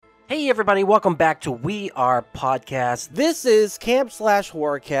Hey everybody, welcome back to We Are Podcast. This is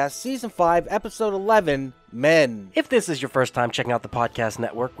Camp/Horrorcast, Season 5, Episode 11, Men. If this is your first time checking out the podcast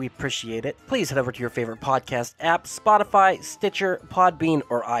network, we appreciate it. Please head over to your favorite podcast app, Spotify, Stitcher, Podbean,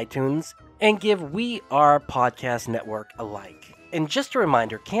 or iTunes, and give We Are Podcast Network a like. And just a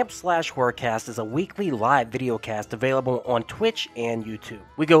reminder, Camp/Horrorcast is a weekly live videocast available on Twitch and YouTube.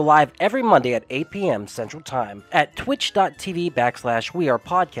 We go live every Monday at 8 p.m. Central Time at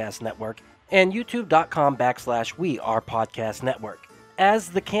twitch.tv/WeArePodcastNetwork and youtube.com/WeArePodcastNetwork. As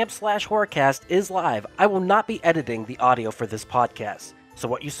the Camp/Horrorcast is live, I will not be editing the audio for this podcast, so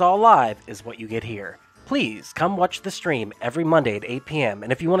what you saw live is what you get here. Please come watch the stream every Monday at 8 p.m.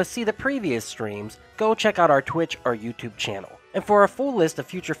 And if you want to see the previous streams, go check out our Twitch or YouTube channel. And for a full list of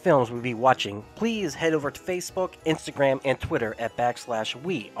future films we'll be watching, please head over to Facebook, Instagram, and Twitter at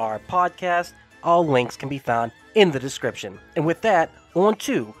 /WeArePodcast. All links can be found in the description. And with that, on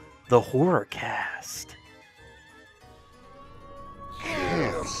to the Horrorcast.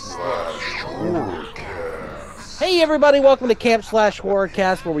 Hey everybody, welcome to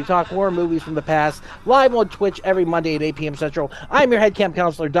Camp/Horrorcast, where we talk horror movies from the past, live on Twitch every Monday at 8 p.m. Central. I'm your head camp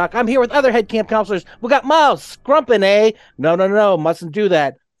counselor, Duck. I'm here with other head camp counselors. We got Miles, Scrumpin', eh? No, mustn't do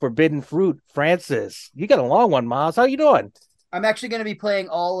that. Forbidden Fruit, Francis. You got a long one, Miles. How you doing? I'm actually going to be playing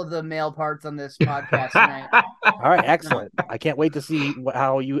all of the male parts on this podcast tonight. All right, excellent. I can't wait to see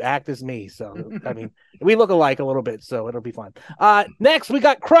how you act as me. So, I mean, we look alike a little bit, so it'll be fun. Next, we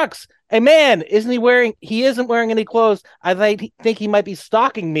got Crux. A man, he isn't wearing any clothes. I think he might be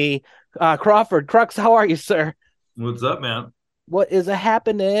stalking me. Crawford. Crux, how are you, sir? What's up, man? What is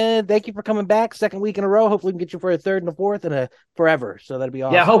happening? Thank you for coming back. Second week in a row. Hopefully we can get you for a third and a fourth and a forever. So that'd be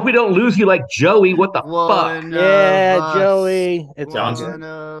awesome. Yeah, hope we don't lose you like Joey. What the fuck? Yeah, Joey. It's Johnson.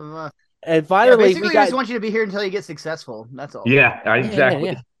 And finally, basically, we just want you to be here until you get successful. That's all. Yeah,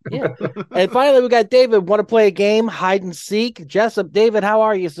 exactly. Yeah. And finally, we got David. Want to play a game? Hide and seek. Jessup. David, how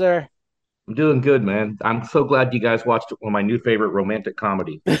are you, sir? I'm doing good, man. I'm so glad you guys watched one of my new favorite romantic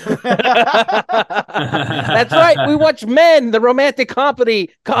comedy. That's right. We watched Men, the romantic comedy.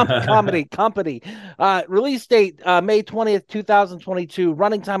 Release date May 20th, 2022.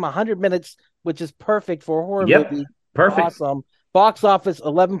 Running time 100 minutes, which is perfect for a horror movie. Perfect. Awesome. Box office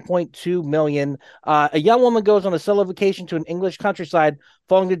 11.2 million. A young woman goes on a solo vacation to an English countryside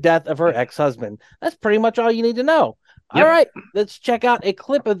following the death of her ex-husband. That's pretty much all you need to know. Yep. All right, let's check out a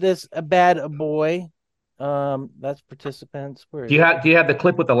clip of this bad boy. That's participants. Where Do you have the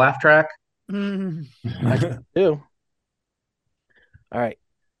clip with the laugh track? I do. All right,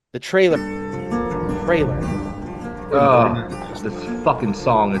 the trailer. Oh, this fucking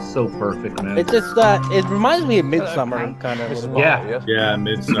song is so perfect, man. It just it reminds me of Midsummer, kind of. Yeah,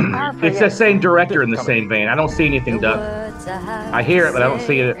 Midsummer. It's the same director in the same vein. I don't see anything, Doug. I hear it, but I don't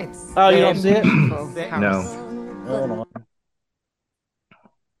see it. Oh, you don't see it? No. Hold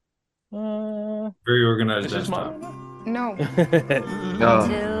on. Very organized. No. Oh.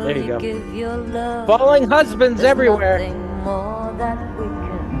 There you go. Falling husbands everywhere.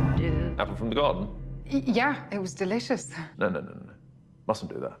 Apple from the garden? Yeah, it was delicious. No.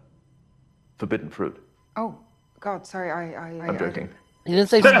 Mustn't do that. Forbidden fruit. Oh, God, sorry. I'm joking. You didn't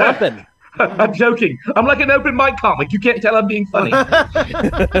say Scrumpin'. I'm joking. I'm like an open mic comic. You can't tell I'm being funny.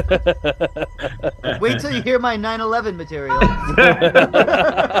 Wait till you hear my 9/11 material.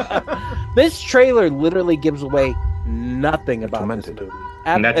 This trailer literally gives away nothing about this movie.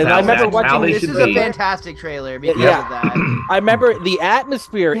 And I remember watching This is a fantastic trailer because of that. I remember the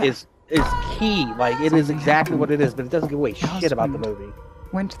atmosphere is key. Like, it is exactly what it is, but it doesn't give away shit about the movie.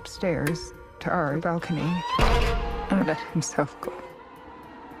 Went upstairs to our balcony and let himself go.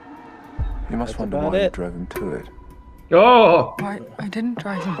 You must wonder about why you it. drove him to it. Oh. I didn't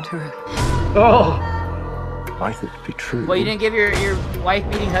drive him to it. Oh. I thought it'd be true. Well, you didn't give your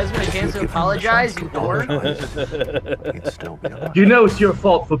wife-beating husband a chance to apologize, you dork. He'd still be alive. You know it's your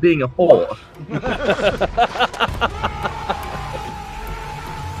fault for being a whore.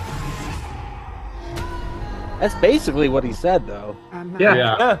 That's basically what he said, though.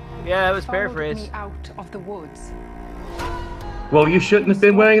 Yeah, that was paraphrased. Me out of the woods. Well, you shouldn't have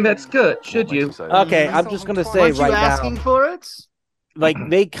been wearing that skirt, should you? Okay, I'm just going to say Aren't you right asking now, for it? like,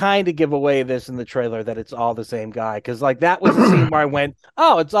 they kind of give away this in the trailer that it's all the same guy. Because, like, that was the scene where I went,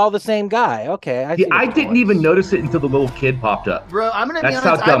 oh, it's all the same guy. Okay. I didn't even notice it until the little kid popped up. Bro, I'm going to be That's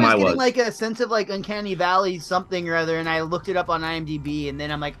honest. how dumb I I was was. getting like a sense of like Uncanny Valley something or other, and I looked it up on IMDb, and then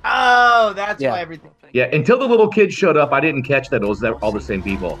I'm like, oh, that's why everything. Yeah, until the little kid showed up, I didn't catch that it was all the same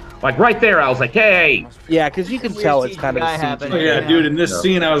people. Like, right there, I was like, hey! Yeah, because you can Weird tell it's kind of CGI a happening. Oh, CGI. yeah, dude, in this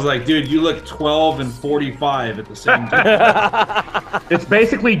scene, I was like, dude, you look 12 and 45 at the same time. It's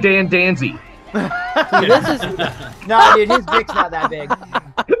basically Dan Danzy. This is No, dude, his dick's not that big.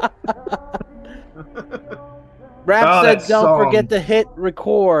 Raph Oh, said, that "Don't song. forget to hit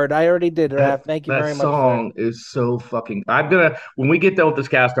record." I already did, Raph. Thank you that very much. song is so fucking. When we get done with this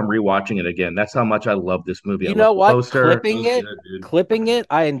cast, I'm rewatching it again. That's how much I love this movie. You I know love the what? poster. Clipping it,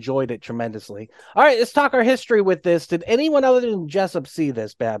 I enjoyed it tremendously. All right, let's talk our history with this. Did anyone other than Jessup see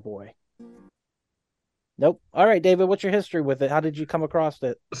this bad boy? Nope. All right, David, what's your history with it? How did you come across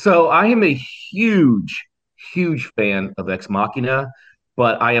it? So I am a huge fan of Ex Machina,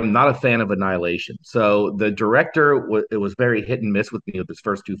 but I am not a fan of Annihilation. So the director, it was very hit and miss with me with his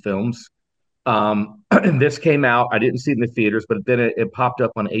first two films. And this came out. I didn't see it in the theaters, but then it popped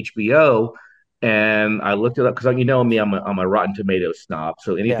up on HBO, and I looked it up because you know me, I'm a Rotten Tomatoes snob.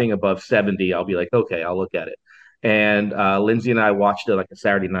 So anything above 70, I'll be like, okay, I'll look at it. And Lindsay and I watched it like a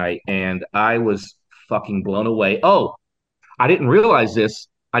Saturday night, and I was fucking blown away. Oh, I didn't realize this.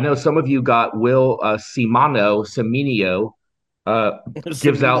 I know some of you got Will Seminio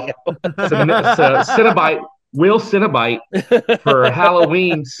gives out Cinnabite. Will Cinnabite for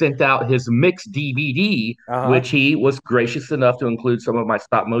Halloween sent out his mixed DVD, which he was gracious enough to include some of my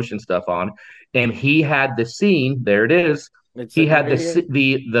stop motion stuff on, and he had the scene. There it is. He had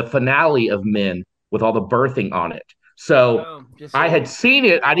the finale of Men with all the birthing on it. So I had seen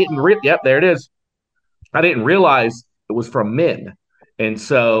it. I didn't. Yep, there it is. I didn't realize it was from Men, and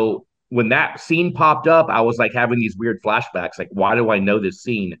so when that scene popped up, I was like having these weird flashbacks. Like, why do I know this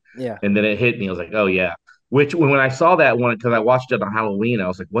scene? Yeah. And then it hit me. I was like, oh yeah. Which when I saw that one, because I watched it on Halloween, I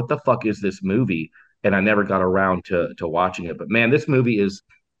was like, what the fuck is this movie? And I never got around to watching it. But man, this movie is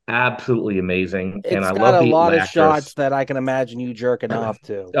absolutely amazing. And I love a the lot of actress. shots that I can imagine you jerking off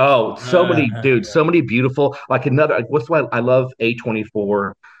to. Oh, so many beautiful. Like another. What's why I love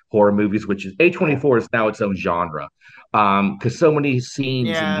A24 horror movies, which is A24 is now its own genre. Because so many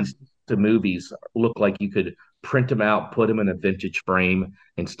scenes in the movies look like you could print them out, put them in a vintage frame,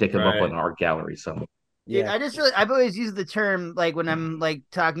 and stick them up on an art gallery somewhere. Dude, I've always used the term like when I'm like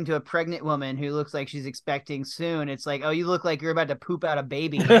talking to a pregnant woman who looks like she's expecting soon. It's like, oh, you look like you're about to poop out a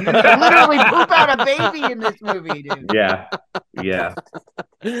baby. You literally poop out a baby in this movie, dude. Yeah.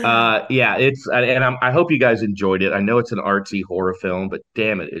 It's I hope you guys enjoyed it. I know it's an artsy horror film, but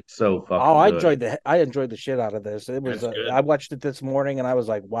damn it, it's so fucking good. I enjoyed the shit out of this. It was I watched it this morning and I was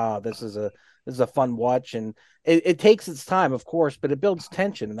like, wow, this is a fun watch, and it takes its time, of course, but it builds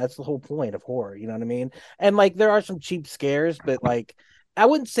tension, and that's the whole point of horror. You know what I mean? And like there are some cheap scares, but like I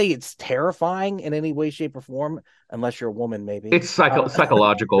wouldn't say it's terrifying in any way, shape, or form, unless you're a woman, maybe. It's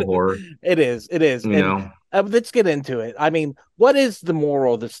psychological horror. It is. Let's get into it. I mean, what is the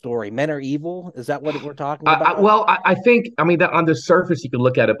moral of the story? Men are evil? Is that what we're talking about? I think, that on the surface you can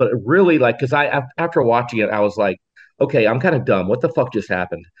look at it, but it really, like, because after watching it, I was like, okay, I'm kind of dumb. What the fuck just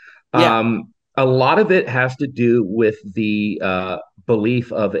happened? Yeah. A lot of it has to do with the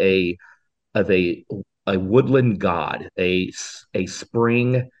belief of a woodland god, a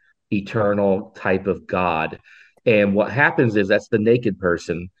spring eternal type of god. And what happens is that's the naked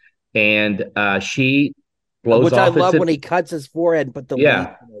person, and she blows which off. I love when he cuts his forehead, but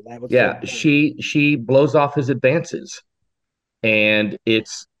she blows off his advances, and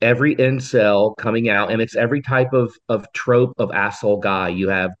it's every incel coming out, and it's every type of trope of asshole guy. You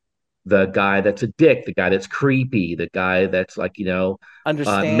have the guy that's a dick, the guy that's creepy, the guy that's like,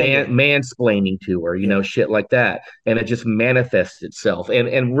 mansplaining to her, shit like that. And it just manifests itself.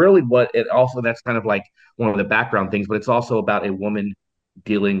 And really what it also, that's kind of like one of the background things, but it's also about a woman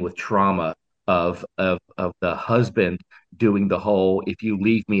dealing with trauma of the husband doing the whole, if you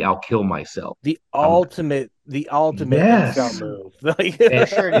leave me, I'll kill myself. The ultimate yes. move.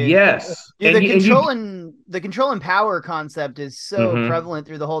 Sure, dude. Yes. Dude, the control and power concept is so prevalent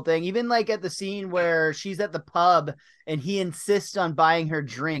through the whole thing. Even like at the scene where she's at the pub and he insists on buying her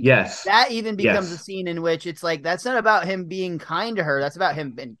drink. Yes. That even becomes a scene in which it's like, that's not about him being kind to her. That's about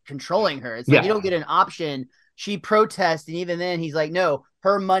him controlling her. It's like, you don't get an option. She protests, and even then he's like, no,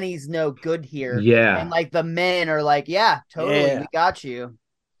 her money's no good here. Yeah. And like the men are like, yeah, totally, we got you.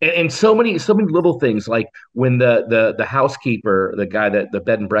 And so many little things, like when the housekeeper, the guy that the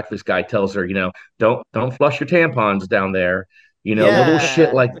bed and breakfast guy tells her, don't flush your tampons down there, little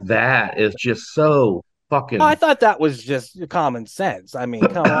shit like that is just so fucking. I thought that was just common sense. I mean,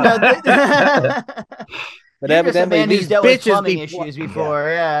 come on. But evidently these bitches issues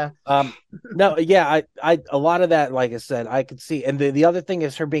before, I a lot of that, like I said, I could see. And the other thing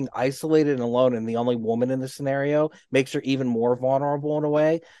is her being isolated and alone, and the only woman in the scenario makes her even more vulnerable in a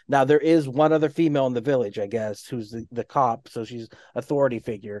way. Now there is one other female in the village, I guess, who's the cop, so she's authority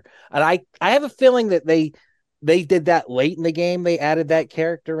figure. And I have a feeling that they did that late in the game. They added that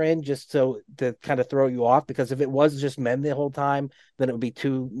character in just so to kind of throw you off, because if it was just men the whole time, then it would be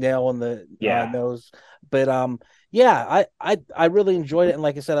too nail on the nose. But yeah, I really enjoyed it, and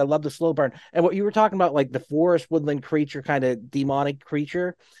like I said, I love the slow burn. And what you were talking about, like the forest woodland creature, kind of demonic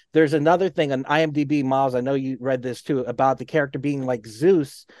creature. There's another thing on IMDb, Miles. I know you read this too, about the character being like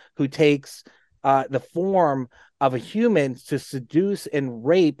Zeus, who takes the form of a human to seduce and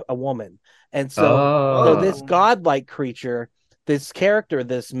rape a woman. And so this godlike creature, this character,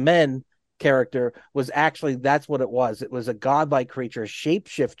 this men character, was actually, that's what it was. It was a godlike creature, a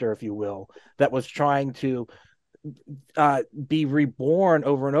shapeshifter, if you will, that was trying to be reborn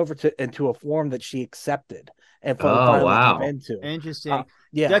over and over into a form that she accepted and finally gave into. Interesting.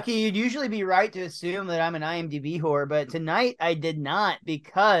 Yeah, Ducky, you'd usually be right to assume that I'm an IMDb whore, but tonight I did not,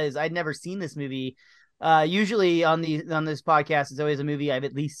 because I'd never seen this movie. Usually on this podcast, it's always a movie I've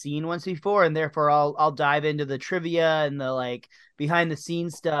at least seen once before, and therefore I'll dive into the trivia and the like behind the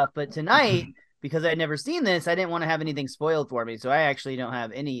scenes stuff. But tonight, because I'd never seen this, I didn't want to have anything spoiled for me, so I actually don't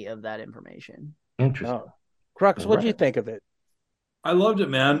have any of that information. Interesting. Crux, what do you think of it? I loved it,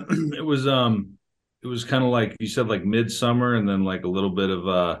 man. It was kind of like you said, like Midsummer, and then like a little bit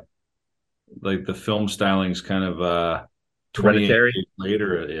of like the film styling's kind of 28 Hereditary years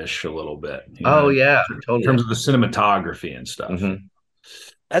later-ish, a little bit. Yeah, totally. In terms of the cinematography and stuff.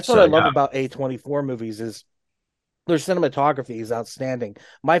 That's what I love about A24 movies, is their cinematography is outstanding.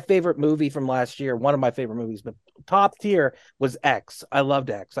 My favorite movie from last year, one of my favorite movies, but top tier, was X. I loved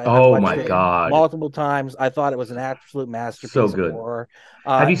X. I've watched it multiple times. I thought it was an absolute masterpiece. So good. Of horror.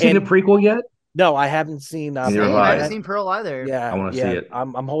 Have you seen the prequel yet? No, I haven't seen. I haven't seen Pearl either. Yeah, I want to see it.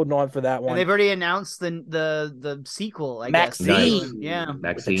 I'm holding on for that one. And they've already announced the sequel. Maxine. Guess. Yeah,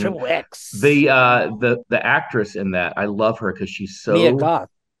 Maxine. Triple X. The actress in that, I love her because she's so Mia Goth.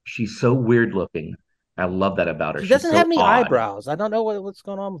 She's so weird looking. I love that about her. She doesn't have any odd. eyebrows. I don't know what's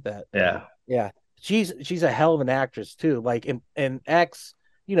going on with that. Yeah. She's a hell of an actress too. Like in X,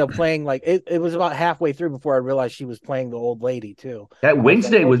 playing like it was about halfway through before I realized she was playing the old lady too. That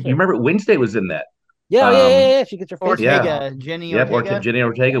Wednesday was. You remember Wednesday was in that? Yeah. She gets her face. Ortega, Jenny Ortega. Yep, Jenny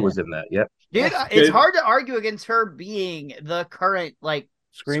Ortega was in that. Yep. Dude, it's hard to argue against her being the current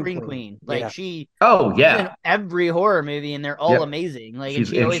Scream Queen. Like she. Oh yeah. In every horror movie, and they're all amazing. Like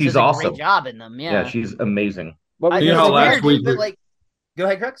she always does awesome. a great job in them. Yeah, she's amazing. You know, last week, but go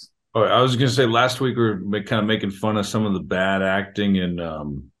ahead, Crux. Oh, I was gonna say last week we were kind of making fun of some of the bad acting in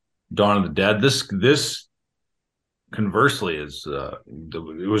Dawn of the Dead. This conversely is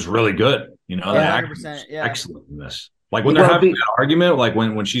it was really good. The acting was excellent in this. Like when they're having an argument, like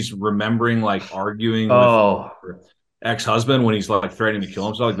when she's remembering arguing with her ex-husband when he's threatening to kill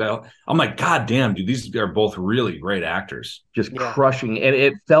himself like that. I'm like, God damn, dude, these are both really great actors. Just crushing. And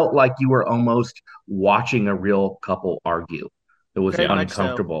it felt like you were almost watching a real couple argue. It was very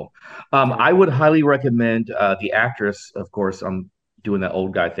uncomfortable. I would highly recommend the actress, of course, doing that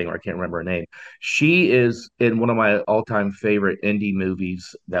old guy thing, or I can't remember her name. She is in one of my all-time favorite indie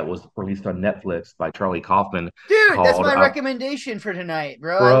movies that was released on Netflix by Charlie Kaufman. Dude, that's my recommendation for tonight,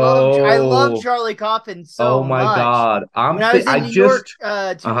 bro. I love Charlie Kaufman so much. Oh my God. When I was in New York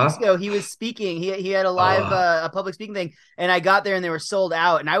 2 weeks ago, he was speaking. He had a live a public speaking thing, and I got there and they were sold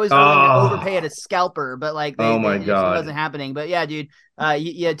out, and I was willing to overpay at a scalper, but it wasn't happening. But yeah, dude,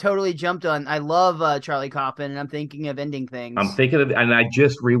 you totally jumped on. I love Charlie Kaufman, and I'm thinking of ending things. I'm thinking of, and I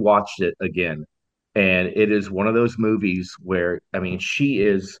just rewatched it again, and it is one of those movies where, I mean,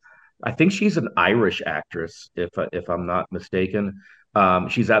 I think she's an Irish actress, if I'm not mistaken.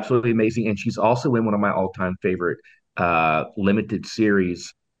 She's absolutely amazing, and she's also in one of my all-time favorite limited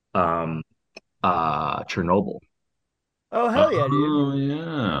series, Chernobyl. Oh hell yeah, dude! Oh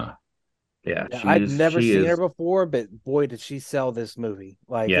yeah. Yeah, I've never seen her before, but boy, did she sell this movie.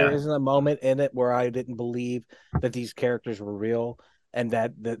 There isn't a moment in it where I didn't believe that these characters were real and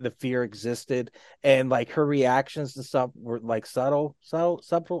that the fear existed. And her reactions to stuff were subtle.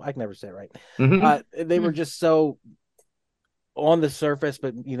 I can never say it right. Mm-hmm. They were just so on the surface,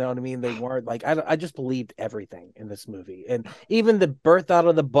 but you know what I mean? They weren't I just believed everything in this movie. And even the birth out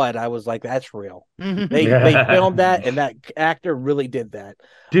of the butt, I was like, that's real. They filmed that, and that actor really did that.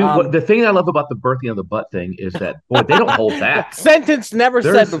 Dude, the thing I love about the birthing of the butt thing is that, boy, they don't hold back. Sentence never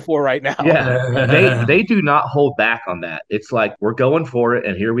said before right now. Yeah, they do not hold back on that. It's like, we're going for it,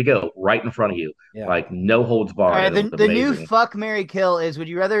 and here we go, right in front of you. Yeah. No holds barred. All right, the new fuck, marry, kill is, would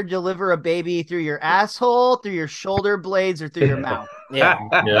you rather deliver a baby through your asshole, through your shoulder blades, or through your mouth?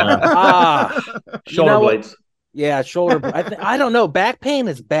 Shoulder blades. Yeah, shoulder. I don't know. Back pain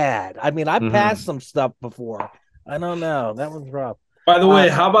is bad. I mean, I've passed some stuff before. I don't know. That was rough. By the way,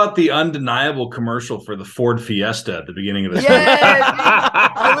 how about the undeniable commercial for the Ford Fiesta at the beginning of this?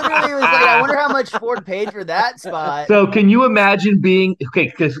 I literally was like, I wonder how much Ford paid for that spot. So can you imagine being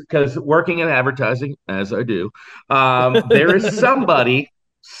okay? Because working in advertising, as I do, there is somebody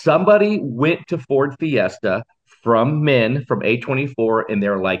went to Ford Fiesta from A24, and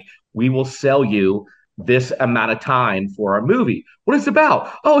they're like, we will sell you this amount of time for our movie. What is it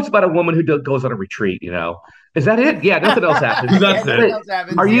about? Oh, it's about a woman who goes on a retreat. Is that it? Yeah, nothing else happens. That's it. Nothing else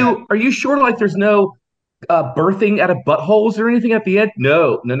happens, Are you sure? Like, there's no birthing out of buttholes or anything at the end?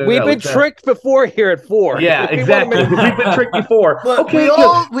 No. We've been tricked before here at Ford. Yeah, exactly. We've been tricked before. Look, Okay,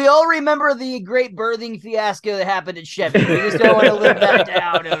 we all remember the great birthing fiasco that happened at Sheffield. We just don't want to live that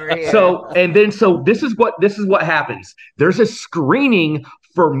down over here. So this is what happens. There's a screening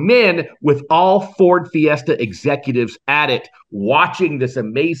for men with all Ford Fiesta executives at it, watching this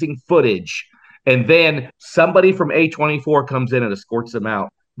amazing footage, and then somebody from A24 comes in and escorts them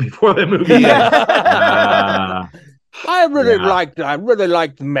out before the movie ends. I really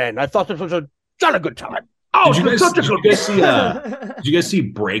liked Men. I thought this was a jolly good time. Oh, did you guys see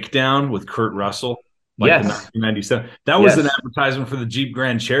Breakdown with Kurt Russell? Yes. In 1997. That was an advertisement for the Jeep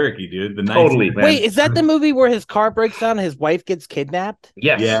Grand Cherokee, dude. Totally. Wait, is that the movie where his car breaks down and his wife gets kidnapped?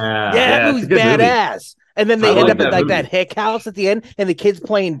 Yes. Yeah. That movie's badass. Movie. And then they end up at that hick house at the end, and the kids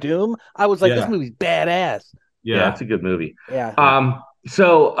playing Doom. I was like, this movie's badass. Yeah, it's a good movie. Yeah.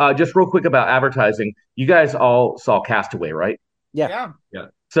 So just real quick about advertising, you guys all saw Castaway, right? Yeah.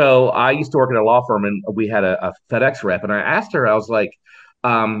 So I used to work at a law firm, and we had a FedEx rep, and I asked her, I was like,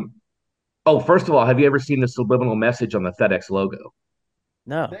 first of all, have you ever seen the subliminal message on the FedEx logo?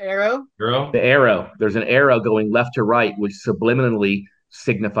 No. The arrow? The arrow. There's an arrow going left to right, which subliminally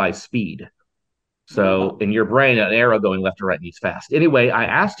signifies speed. So in your brain, an arrow going left to right means fast. Anyway, I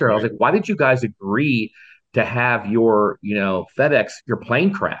asked her, I was like, why did you guys agree to have your, FedEx, your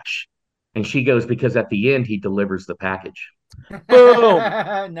plane crash? And she goes, because at the end, he delivers the package. Boom.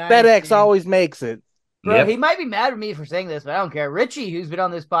 Nice, FedEx dude. Always makes it. Bro, he might be mad at me for saying this, but I don't care. Richie, who's been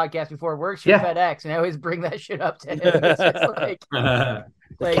on this podcast before, works for FedEx, and I always bring that shit up to him.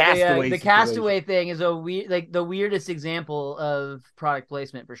 The Castaway thing is the weirdest example of product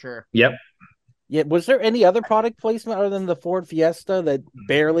placement for sure. Yep. Yeah, was there any other product placement other than the Ford Fiesta that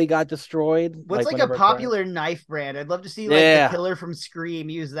barely got destroyed? What's a popular knife brand? I'd love to see the killer from Scream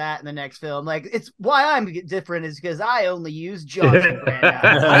use that in the next film. Like, it's why I'm different is because I only use Johnson brand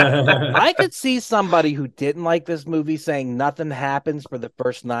now. I could see somebody who didn't like this movie saying nothing happens for the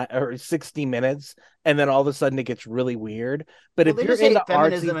first 60 minutes, and then all of a sudden it gets really weird. But if you're into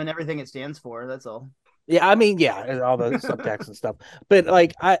feminism and everything it stands for, that's all. Yeah, I mean, all the subtext and stuff. But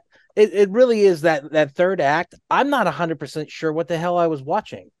it really is that third act. I'm not 100% sure what the hell I was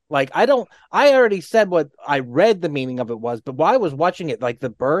watching. Like, I already said what I read the meaning of it was, but while I was watching it, like the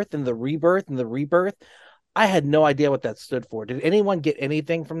birth and the rebirth and the rebirth, I had no idea what that stood for. Did anyone get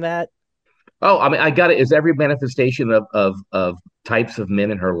anything from that? Oh, I mean, I got it. Is every manifestation of types of men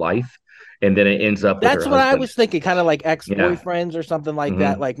in her life. And then it ends up. That's what I was thinking, kind of like ex-boyfriends or something like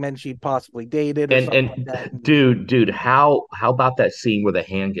that, like men she possibly dated. Or something like that. Dude, how about that scene where the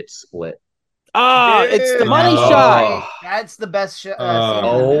hand gets split? Oh, it's the money shot. That's the best scene.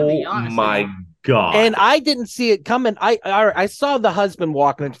 My God! And I didn't see it coming. I saw the husband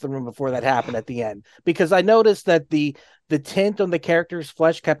walking into the room before that happened at the end, because I noticed that the tint on the character's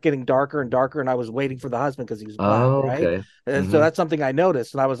flesh kept getting darker and darker, and I was waiting for the husband because he was black, right? And so that's something I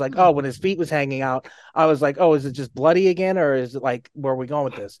noticed, and I was like, oh, when his feet was hanging out, I was like, oh, is it just bloody again, or is it like, where are we going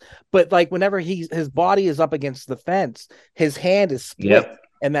with this? But like, whenever his body is up against the fence, his hand is split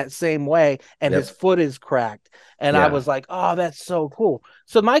in that same way, and his foot is cracked, and I was like, oh, that's so cool.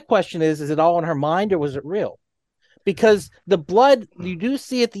 So my question is it all in her mind, or was it real? Because the blood, you do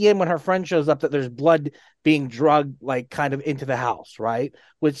see at the end when her friend shows up that there's blood being drugged, like, kind of into the house, right?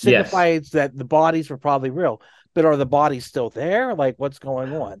 Which signifies that the bodies were probably real. But are the bodies still there? Like, what's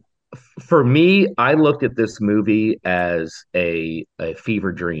going on? For me, I looked at this movie as a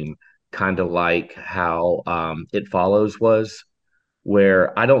fever dream, kind of like how It Follows was,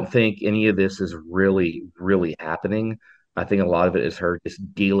 where I don't think any of this is really, really happening. I think a lot of it is her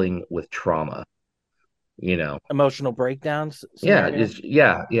just dealing with trauma. Emotional breakdowns. Yeah.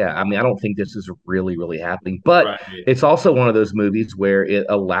 I mean, I don't think this is really, really happening, but it's also one of those movies where it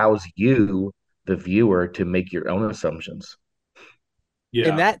allows you, the viewer, to make your own assumptions. Yeah.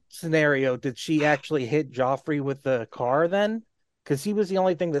 In that scenario, did she actually hit Joffrey with the car then? Because he was the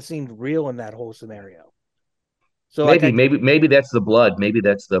only thing that seemed real in that whole scenario. So maybe that's the blood. Maybe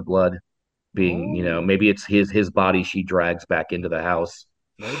that's the blood being, maybe it's his body she drags back into the house.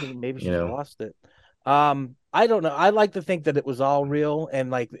 Maybe she lost it. I don't know. I like to think that it was all real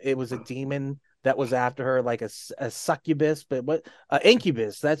and like it was a demon that was after her, like a succubus, but what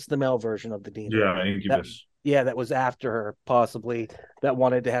incubus? That's the male version of the demon. Yeah, Incubus. That was after her, possibly, that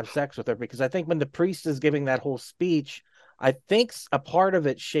wanted to have sex with her. Because I think when the priest is giving that whole speech, I think a part of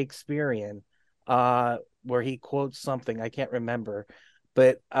it Shakespearean, where he quotes something I can't remember,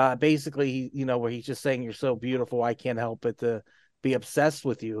 but basically, where he's just saying, "You're so beautiful, I can't help but to be obsessed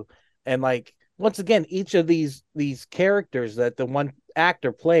with you," and like once again, each of these characters that the one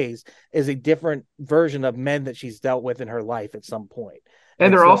actor plays is a different version of men that she's dealt with in her life at some point.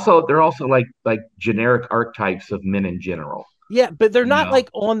 And so, they're also like generic archetypes of men in general. yeah, but they're not No. like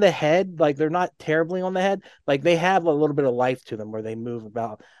on the head, like they're not terribly on the head. Like they have a little bit of life to them where they move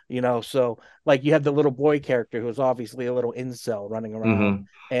about, So like you have the little boy character who's obviously a little incel running around,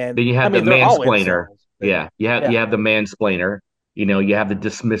 and Then you have the they're all mansplainer. incels, but- Yeah, you have the mansplainer. You have the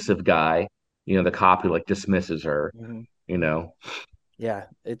dismissive guy. The cop who like dismisses her. Mhm. Yeah,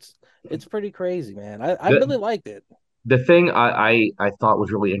 it's pretty crazy, man. I The- really liked it. The thing I thought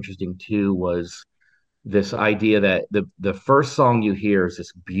was really interesting too was this idea that the first song you hear is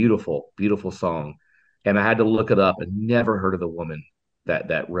this beautiful, beautiful song, and I had to look it up and never heard of the woman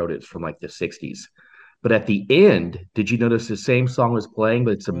that wrote it. It's from like the '60s. But at the end, did you notice the same song was playing,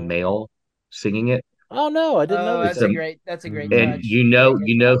 but it's a male singing it? Oh no, I didn't know that's that. a great And touch. you know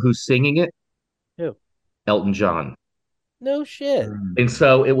who's singing it? Who? Elton John. No shit. And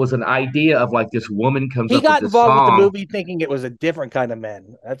so it was an idea of like this woman comes He up got with this involved with the song. movie thinking it was a different kind of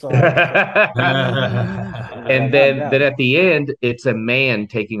men. That's all. And then at the end, it's a man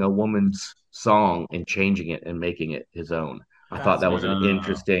taking a woman's song and changing it and making it his own. I thought that was an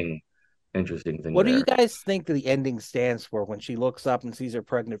interesting thing. What do you guys think the ending stands for when she looks up and sees her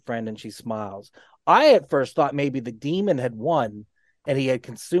pregnant friend and she smiles? I at first thought maybe the demon had won and he had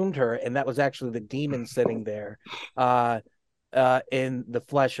consumed her, and that was actually the demon sitting there in the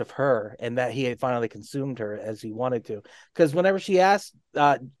flesh of her, and that he had finally consumed her as he wanted to. Because whenever she asked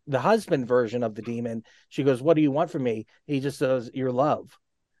the husband version of the demon, she goes, "What do you want from me?" He just says, "Your love."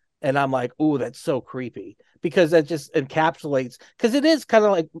 And I'm like, "Ooh, that's so creepy," because that just encapsulates, because it is kind of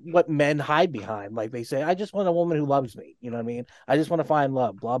like what men hide behind. Like they say, "I just want a woman who loves me." You know what I mean? I just want to find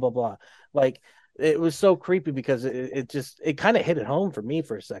love, blah, blah, blah. Like it was so creepy because it kind of hit it home for me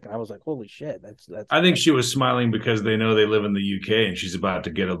for a second. I was like, holy shit, that's I think she was smiling because they know they live in the UK and she's about to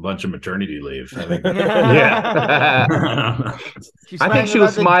get a bunch of maternity leave. I think. Yeah. I think she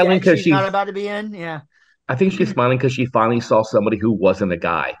was smiling because she's not about to be in. Yeah. I think she's smiling because she finally saw somebody who wasn't a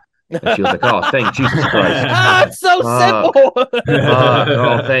guy. And she was like, "Oh, thank Jesus Christ!" It's so simple.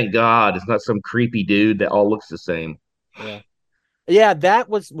 Oh, thank God! It's not some creepy dude that all looks the same. Yeah, that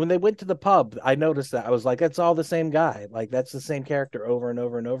was when they went to the pub. I noticed that. I was like, that's all the same guy. Like, that's the same character over and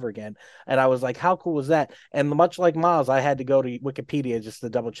over and over again. And I was like, how cool was that? And much like Miles, I had to go to Wikipedia just to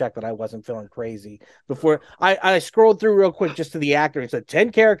double check that I wasn't feeling crazy. Before I scrolled through real quick just to the actor and said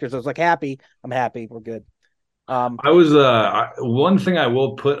 10 characters. I was like, happy. I'm happy. We're good. I was one thing I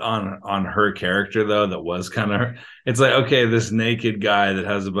will put on her character though that was kind of, it's like, okay, this naked guy that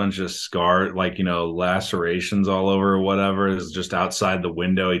has a bunch of scar, like, lacerations all over or whatever, is just outside the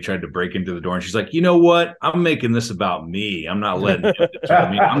window. He tried to break into the door and she's like, you know what, I'm making this about me. I'm not letting him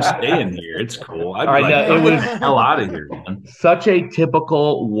deter me. I'm staying here. It's cool. I'd be like, it was hell out of here, man. Such a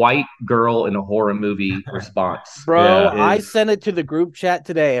typical white girl in a horror movie response, bro. I sent it to the group chat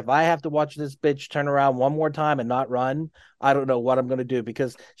today. If I have to watch this bitch turn around one more time and not run, I don't know what I'm going to do,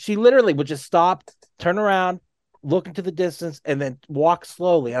 because she literally would just stop, turn around, look into the distance, and then walk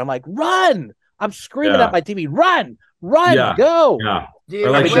slowly. And I'm like, run! I'm screaming at my TV, run, go. Yeah. Dude,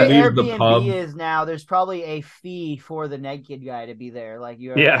 or like the way she leaves the Airbnb pub. is now, there's probably a fee for the naked guy to be there. Like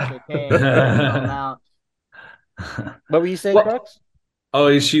you are Yeah. paying a certain amount. What were you saying, Brooks?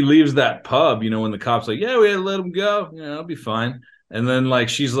 Oh, she leaves that pub, when the cop's like, yeah, we had to let him go. It'll be fine. And then like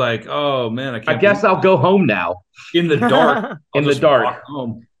she's like, oh man, I guess I'll go home now. In the dark. In the dark.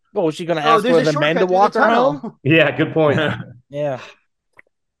 Home. Well, was she going to ask for the men to walk her home? Yeah, good point. Yeah.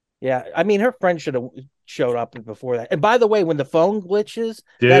 I mean, her friend should have showed up before that. And by the way, when the phone glitches,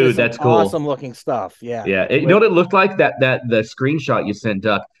 dude, that is that's some cool. Awesome looking stuff. Yeah. Yeah. You know what it looked like? That the screenshot you sent,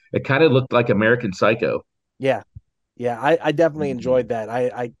 Duck. It kind of looked like American Psycho. Yeah. I definitely enjoyed that.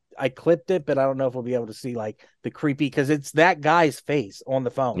 I clipped it, but I don't know if we'll be able to see like the creepy, because it's that guy's face on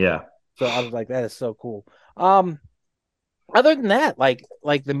the phone. Yeah. So I was like, that is so cool. Other than that, like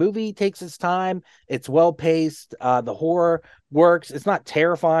the movie takes its time. It's well paced. The horror works. It's not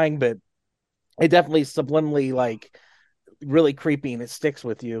terrifying, but it definitely subliminally like really creepy, and it sticks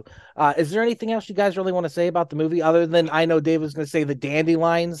with you. Is there anything else you guys really want to say about the movie other than, I know Dave was going to say the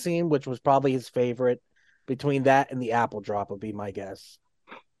dandelion scene, which was probably his favorite, Between that and the apple drop would be my guess.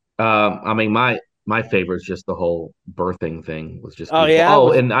 I mean, my favorite is just the whole birthing thing was just Oh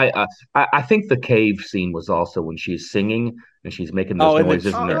beautiful. yeah, And I think the cave scene was also when she's singing and she's making those in the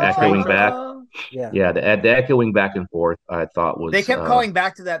noises and they're train echoing back. Oh. Yeah, Yeah, the echoing back and forth I thought was They kept calling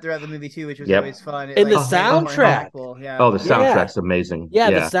back to that throughout the movie too, which was Yep. always fun. In the made it more soundtrack. impactful, yeah. Oh, the soundtrack's amazing.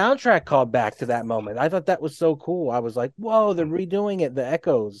 Yeah, the soundtrack called back to that moment. I thought that was so cool. I was like, "Whoa, they're redoing it." The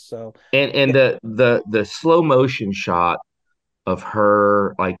echoes. So And the slow motion shot of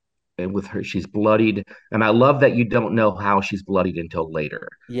her like and with her she's bloodied, and I love that you don't know how she's bloodied until later.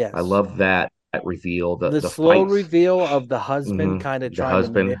 yes, I love that reveal, the slow fights. reveal of the husband Mhm, kind of the trying to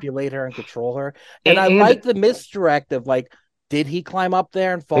husband. manipulate her and control her. And I And like the misdirect of like, did he climb up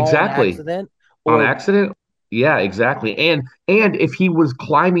there and fall on exactly accident? on Or accident. Yeah, exactly. And if he was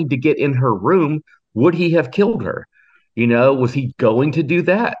climbing to get in her room, would he have killed her? Was he going to do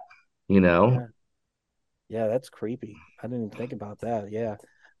that? yeah, yeah, that's creepy. I didn't even think about that. Yeah,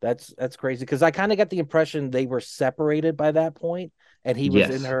 that's crazy because I kind of got the impression they were separated by that point, and he was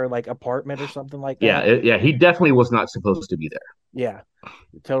in Yes. her like apartment or something like Yeah, that. yeah, he definitely was not supposed to be there. Yeah,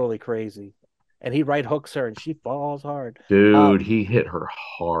 totally crazy. And he right hooks her and she falls hard. Dude, he hit her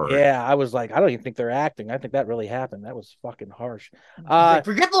hard. Yeah, I was like, I don't even think they're acting. I think that really happened. That was fucking harsh. He's like,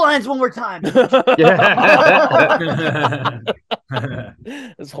 forget the lines one more time.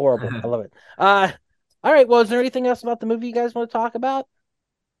 It's horrible. I love it. All right. Well, is there anything else about the movie you guys want to talk about?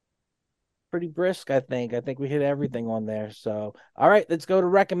 Pretty brisk, I think. I think we hit everything on there. So, all right, let's go to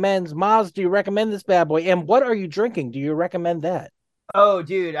recommends. Maz, do you recommend this bad boy? And what are you drinking? Do you recommend that? Oh,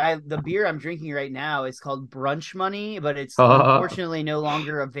 dude, the beer I'm drinking right now is called Brunch Money, but it's unfortunately no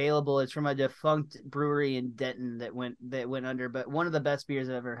longer available. It's from a defunct brewery in Denton that went under, but one of the best beers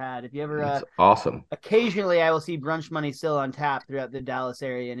I've ever had. If you ever That's awesome. Occasionally I will see Brunch Money still on tap throughout the Dallas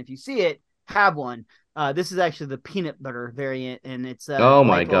area, and if you see it, have one. This is actually the peanut butter variant, and it's oh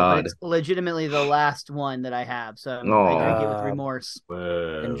my delightful, god, but it's legitimately the last one that I have, so I drink it with remorse.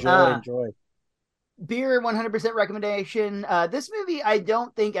 Enjoy. Beer 100% recommendation. This movie I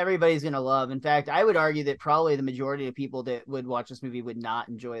don't think everybody's gonna love. In fact, I would argue that probably the majority of people that would watch this movie would not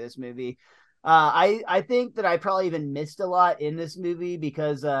enjoy this movie. I think that I probably even missed a lot in this movie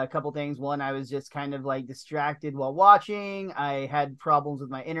because a couple things. One, I was just kind of like distracted while watching. I had problems with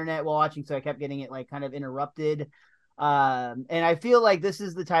my internet while watching, so I kept getting it like kind of interrupted. And I feel like this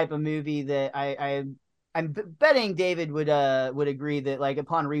is the type of movie that I'm betting David would agree that like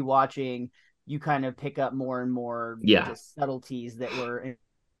upon rewatching, you kind of pick up more and more just subtleties that were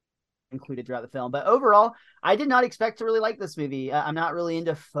included throughout the film. But overall, I did not expect to really like this movie. I'm not really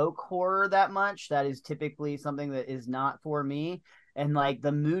into folk horror that much. That is typically something that is not for me. And like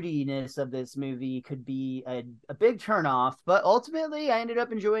the moodiness of this movie could be a big turnoff, but ultimately I ended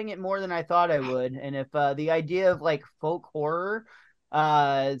up enjoying it more than I thought I would. And if the idea of like folk horror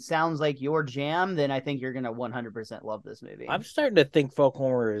sounds like your jam, then I think you're gonna 100% love this movie. I'm starting to think folk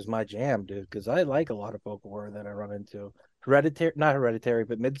horror is my jam, dude, because I like a lot of folk horror that I run into. Not Hereditary,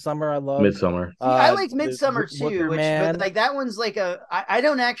 but Midsummer I love. Midsummer. I liked Midsummer too, but like that one's like I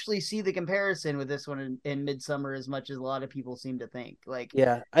don't actually see the comparison with this one in Midsummer as much as a lot of people seem to think. Like,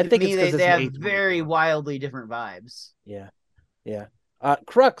 yeah, I think they have very wildly different vibes. Yeah.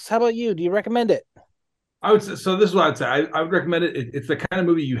 Crux, how about you? Do you recommend it? I would say, so this is what I would say. I would recommend it. It's the kind of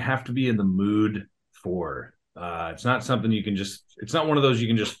movie you have to be in the mood for. It's not something you can it's not one of those you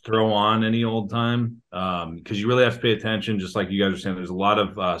can just throw on any old time. Because you really have to pay attention. Just like you guys are saying, there's a lot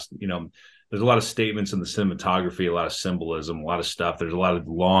of, there's a lot of statements in the cinematography, a lot of symbolism, a lot of stuff. There's a lot of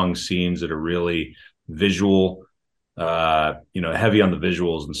long scenes that are really visual, heavy on the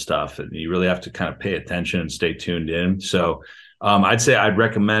visuals and stuff. And you really have to kind of pay attention and stay tuned in. So, I'd say I'd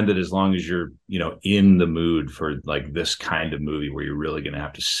recommend it as long as you're, in the mood for like this kind of movie where you're really going to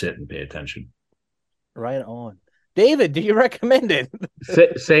have to sit and pay attention. Right on. David, do you recommend it?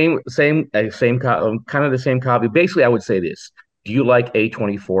 Same, kind of the same copy. Basically, I would say this. Do you like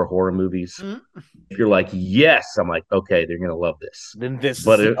A24 horror movies? Mm-hmm. If you're like, yes, I'm like, okay, they're going to love this. Then this is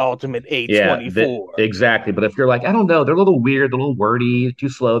the ultimate A24. Yeah, exactly. But if you're like, I don't know, they're a little weird, a little wordy, too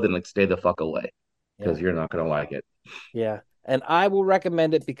slow, then like stay the fuck away because you're not going to like it. Yeah. And I will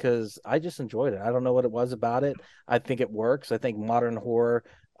recommend it because I just enjoyed it. I don't know what it was about it. I think it works. I think modern horror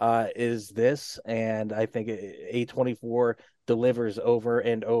is this, and I think A24 delivers over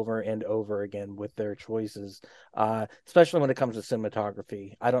and over and over again with their choices, especially when it comes to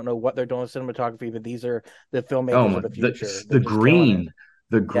cinematography. I don't know what they're doing with cinematography, but these are the filmmakers of the future.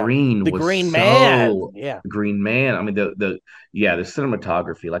 The green The was Green Man. so Yeah. Green Man. I mean, the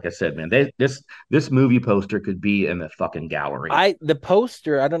cinematography. Like I said, man, this movie poster could be in the fucking gallery. The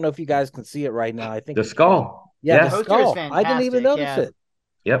poster, I don't know if you guys can see it right now. I think The you can. skull. Yeah, Yeah. the Poster is skull. I didn't even fantastic, notice yeah. it.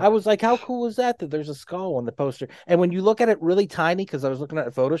 Yep. I was like, how cool is that there's a skull on the poster? And when you look at it really tiny, because I was looking at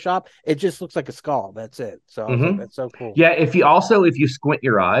Photoshop, it just looks like a skull. That's it. So I was like, that's so cool. Yeah, if you squint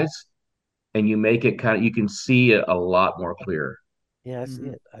your eyes and you make it kind of, you can see it a lot more clear. Yeah, I see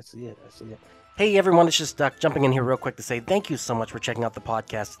it. I see it. Hey everyone, it's just Duck jumping in here real quick to say thank you so much for checking out the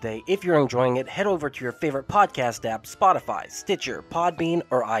podcast today. If you're enjoying it, head over to your favorite podcast app, Spotify, Stitcher, Podbean,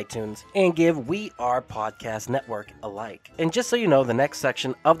 or iTunes, and give We Are Podcast Network a like. And just so you know, the next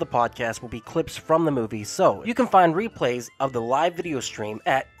section of the podcast will be clips from the movie, so you can find replays of the live video stream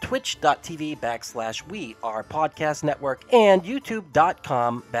at twitch.tv/We Are Podcast Network and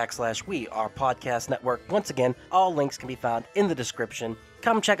youtube.com/We Are Podcast Network. Once again, all links can be found in the description.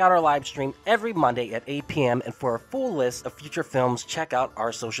 Come check out our live stream every Monday at 8 p.m. And for a full list of future films, check out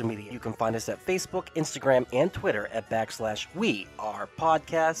our social media. You can find us at Facebook, Instagram, and Twitter at /We Are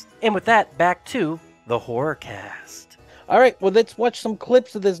Podcast. And with that, back to the horror cast. All right, well, let's watch some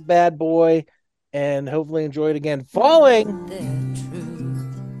clips of this bad boy and hopefully enjoy it again. Falling.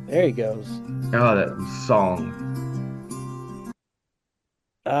 There he goes. Oh, that song.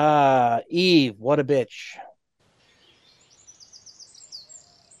 Eve, what a bitch.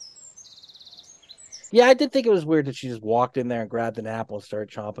 Yeah, I did think it was weird that she just walked in there and grabbed an apple and started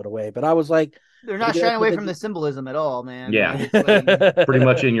chomping away. But I was like, They're not shying away from the symbolism at all, man. Yeah. Like, Pretty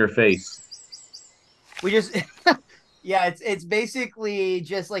much in your face. we just yeah, it's basically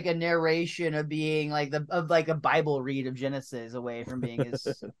just like a narration of being like a Bible read of Genesis away from being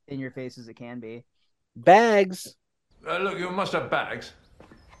as in your face as it can be. Bags. Look, you must have bags.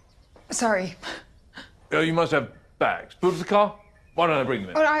 Sorry. You must have bags. Move to the car. Why don't I bring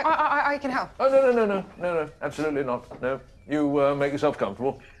them in? Oh, I can help. Oh, no, absolutely not. No, you make yourself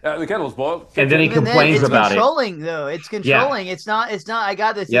comfortable. The kettle's boiled. And then he Even complains it's about it. controlling, though. It's controlling. It's not. I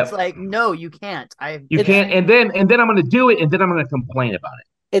got this. Yep. It's like, no, you can't. You can't. And then I'm going to do it, and then I'm going to complain about it.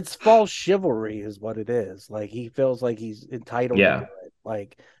 It's false chivalry is what it is. Like, he feels like he's entitled to do it.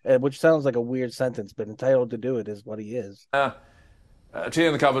 Like, which sounds like a weird sentence, but entitled to do it is what he is. Tea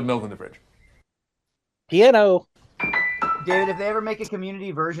in the cupboard, milk in the fridge. Piano. David, if they ever make a community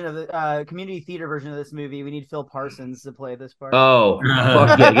theater version of this movie, we need Phil Parsons to play this part. Oh,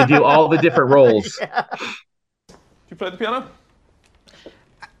 fuck yeah. You do all the different roles. Yeah. Do you play the piano?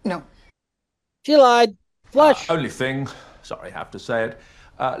 No. She lied. Flush. Only thing, sorry, I have to say it.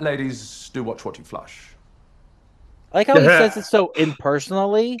 Ladies, do watch what you flush. I like how he says it so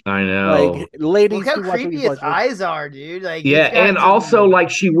impersonally. I know. Like, ladies, Look how do watch what creepy you his flush. eyes are, dude. Like, Yeah, he's got and some- also, like,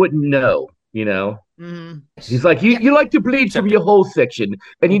 she wouldn't know, you know? Mhm. He's like, you like to bleed from your whole section,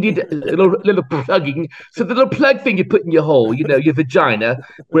 and you need a little plugging. So the little plug thing you put in your hole, you know, your vagina,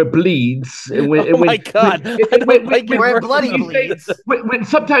 where it bleeds. And Oh my God. I don't like your Where it version bloody of bleeds.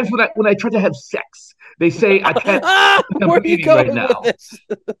 Sometimes when I try to have sex, they say I can't. I'm Where are you bleeding going right now. with this?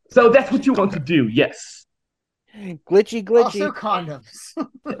 So that's what you want to do, yes. Glitchy. Also condoms. All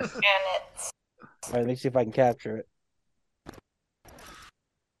right, let me see if I can capture it.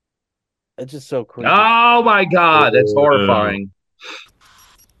 It's just so creepy. Oh my God, that's horrifying.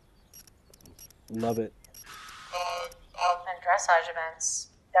 Love it. And dressage events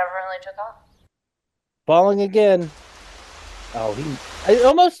definitely took off. Falling again. Oh, it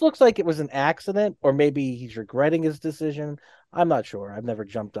almost looks like it was an accident, or maybe he's regretting his decision. I'm not sure. I've never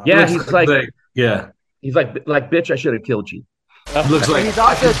jumped on. Yeah, it. he's like, Yeah. he's like, bitch, I should have killed you. Looks like He's I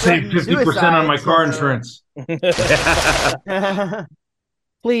also could save threatening 50% on my suicide, car so- insurance.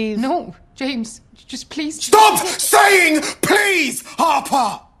 Please. No, James, just please. Stop saying please,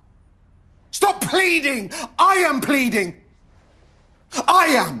 Harper! Stop pleading! I am pleading! I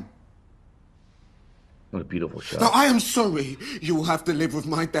am! What a beautiful Now, shot. I am sorry you will have to live with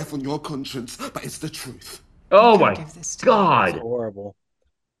my death on your conscience, but it's the truth. Oh Can't my give this to God. Horrible.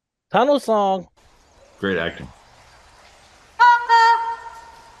 Tunnel song. Great acting.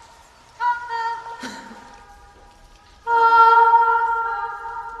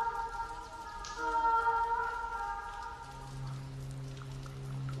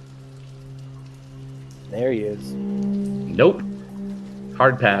 There he is. Nope.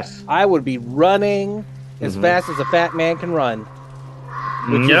 Hard pass. I would be running as fast as a fat man can run,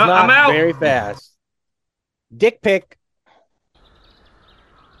 which is Yeah, not I'm out. very fast. Dick pic.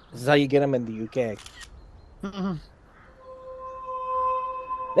 This is how you get them in the UK.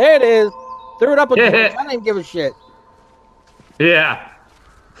 There it is. Threw it up again. Yeah. I didn't give a shit. Yeah.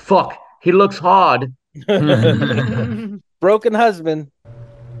 Fuck. He looks hard. Broken husband.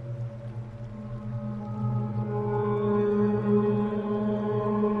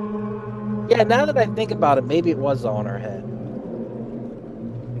 Yeah, now that I think about it, maybe it was all in her head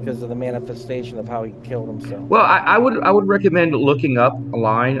because of the manifestation of how he killed himself. Well, I would recommend looking up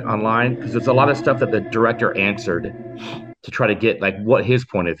online because there's a lot of stuff that the director answered to try to get like what his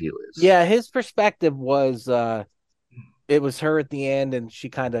point of view is. Yeah, his perspective was it was her at the end, and she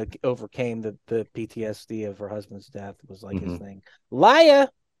kind of overcame the PTSD of her husband's death. Was like his thing. Laia,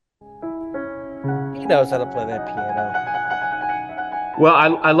 he knows how to play that piano. Well,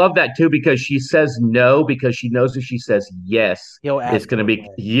 I love that too because she says no because she knows if she says yes, it's going to be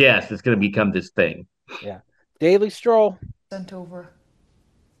yes, it's going to become this thing. Yeah, Daily Stroll sent over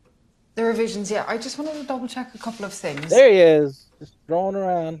the revisions. Yeah, I just wanted to double check a couple of things. There he is, just strolling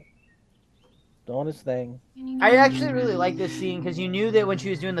around, doing his thing. I actually really like this scene because you knew that when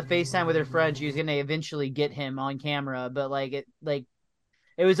she was doing the FaceTime with her friend, she was going to eventually get him on camera, but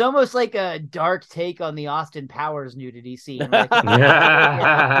it was almost like a dark take on the Austin Powers nudity scene.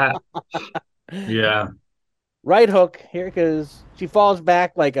 Yeah. Right hook. Here it goes. She falls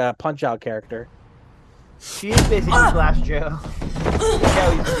back like a Punch-Out character. She is basically Glass Joe.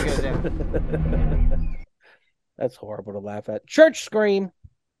 That's horrible to laugh at. Church scream.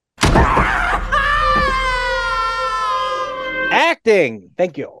 Acting.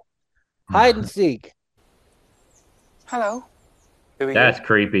 Thank you. Hide and seek. Hello. That's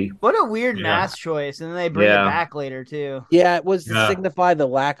creepy. What a weird mask choice, and then they bring it back later too. Yeah, it was to signify the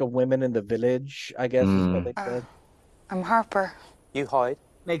lack of women in the village, I guess is what they said. I'm Harper. You hide.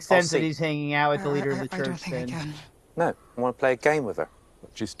 Makes sense that he's hanging out with the leader of the church. I don't think I can. No, I want to play a game with her.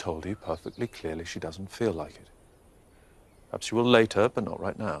 But she's told you perfectly clearly she doesn't feel like it. Perhaps you will later, but not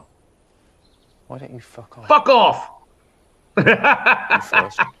right now. Why don't you fuck off? Fuck off! You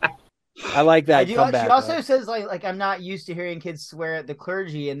first. I like that. She also says like I'm not used to hearing kids swear at the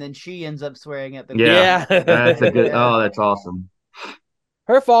clergy, and then she ends up swearing at the clergy. Yeah. That's a good. Oh, that's awesome.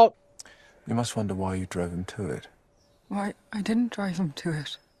 Her fault. You must wonder why you drove him to it. Why, I didn't drive him to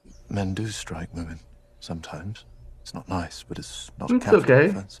it. Men do strike women sometimes. It's not nice, but it's not It's a capital okay.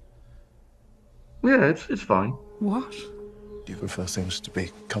 offense. Yeah, it's fine. What? Do you prefer things to be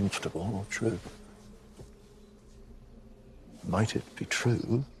comfortable or true? Might it be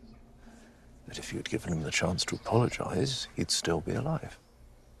true that if you had given him the chance to apologize, he'd still be alive?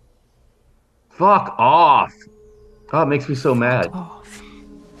 Fuck off. Oh, it makes me so mad. Off.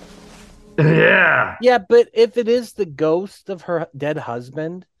 Yeah. Yeah, but if it is the ghost of her dead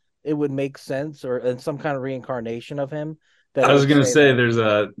husband, it would make sense, or in some kind of reincarnation of him. I was gonna say there's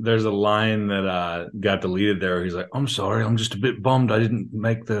a line that got deleted there where he's like, I'm sorry, I'm just a bit bummed I didn't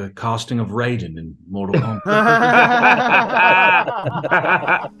make the casting of Raiden in Mortal Kombat.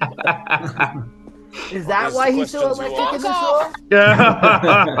 Is that why he's so electric in this role?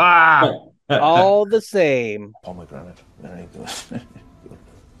 All the same. Pomegranate. Very good.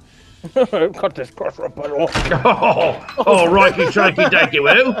 Cut this crossroad button off. Oh, righty, shakey, thank you,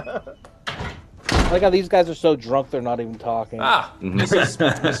 Will. I like how these guys are so drunk they're not even talking. Mrs.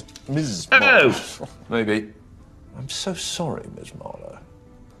 Marlowe. Maybe. I'm so sorry, Miss Marlowe.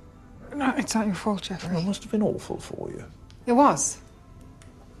 No, it's not your fault, Jeffrey. It must have been awful for you. It was.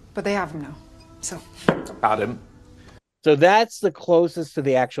 But they have him now. So. Adam. So that's the closest to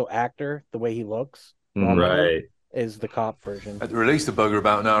the actual actor, the way he looks. Right. Is the cop version. Had to release the bugger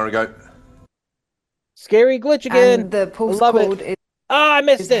about an hour ago. Scary glitch again. And the postcode is. Oh, I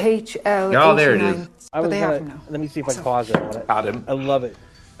missed it. HL. Oh, there it is. Let me see if I can pause it on it. Adam. I love it.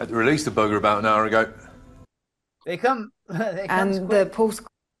 Had to release the bugger about an hour ago. They come. And the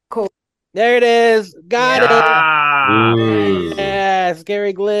postcode. There it is. Got Ooh. it. Yeah,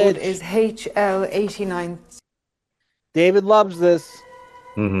 scary glitch. Is HL89. David loves this.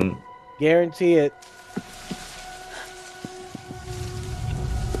 Mm-hmm. Guarantee it.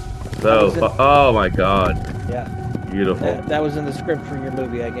 So, oh my God. Yeah. Beautiful. That was in the script for your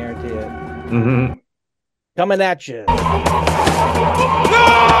movie, I guarantee it. Mm-hmm. Coming at you.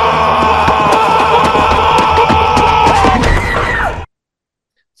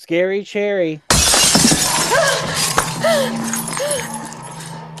 Scary Cherry.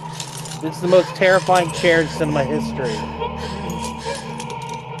 This is the most terrifying chair in cinema history.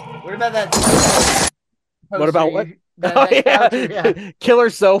 What about that? What about what? Yeah. Killer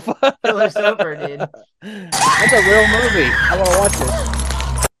Sofa. Killer Sofa, dude. That's a real movie. I want to watch it.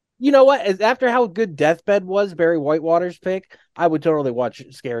 You know what? After how good Deathbed was, Barry Whitewater's pick, I would totally watch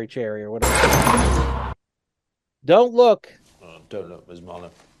Scary Cherry or whatever. Don't look. Don't look, Ms.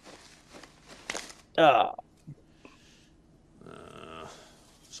 Marlowe.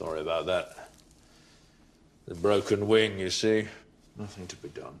 Sorry about that. The broken wing, you see. Nothing to be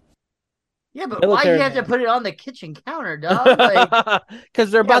done. Yeah, but why do you have to put it on the kitchen counter, dog? Like,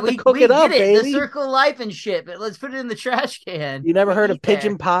 because they're about to cook it up, baby. The circle of life and shit, but let's put it in the trash can. You never heard of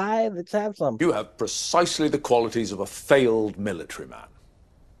pigeon pie? Let's have some. You have precisely the qualities of a failed military man.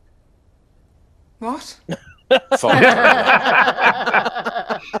 What? Fine.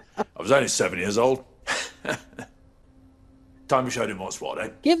 I was only 7 years old. Time we showed him what's what, eh?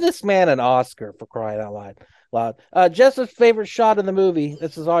 Give this man an Oscar for crying out loud. Jess's favorite shot in the movie.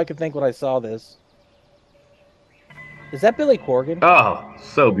 This is all I could think when I saw this. Is that Billy Corgan? Oh,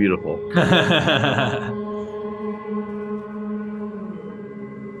 so beautiful.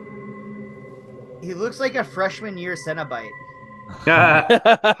 He looks like a freshman year Cenobite.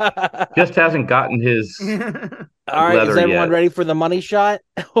 Just hasn't gotten his all right, is everyone yet. ready for the money shot?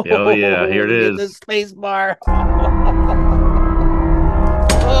 Oh yeah, here it is. The space bar.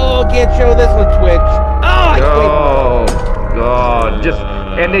 Oh, can't show this one, Twitch. Oh, God.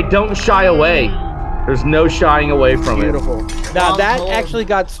 And they don't shy away. There's no shying away from Beautiful. it. Now, that actually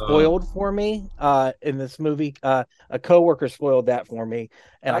got spoiled for me in this movie. A coworker spoiled that for me,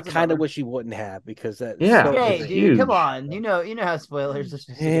 and I kind of wish he wouldn't have, because that. Yeah. Hey, dude, huge. come on. You know how spoilers are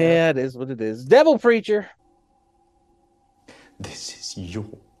supposed to go. Yeah, it is what it is. Devil Preacher. This is your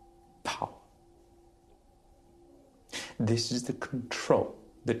power. This is the control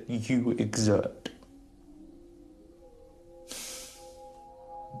that you exert.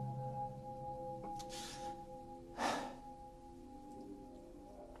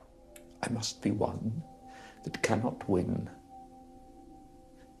 I must be one that cannot win,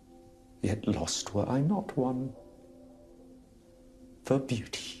 yet lost were I not one. For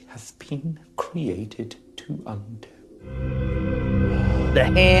beauty hath been created to undo. The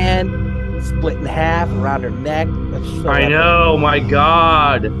hand split in half around her neck. That's so I epic. know, my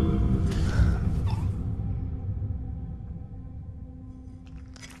God.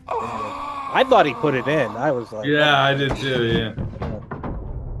 I thought he put it in. I was like, Yeah, I did too. Yeah.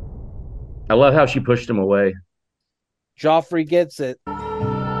 I love how she pushed him away. Joffrey gets it.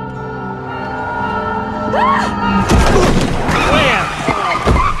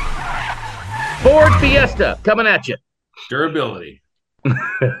 Ford Fiesta coming at you. Durability. What,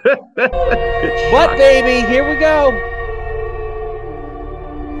 baby? Here we go.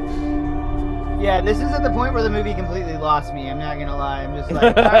 Yeah, this is at the point where the movie completely lost me. I'm not gonna lie. I'm just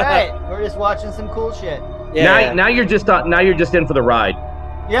like, all right, we're just watching some cool shit. Yeah. Now you're just in for the ride.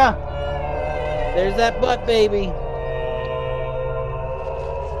 Yeah. There's that butt, baby.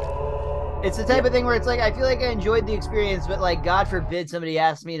 It's the type of thing where it's like, I feel like I enjoyed the experience, but like, God forbid somebody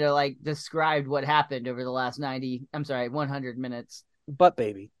asked me to like describe what happened over the last 100 minutes. Butt,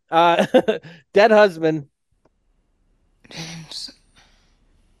 baby. Dead husband. James.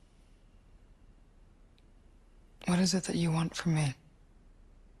 What is it that you want from me?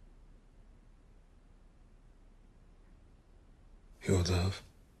 Your love.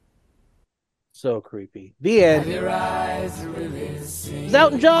 So creepy. The end. It's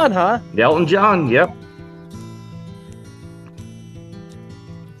Elton John, huh? Elton John, yep.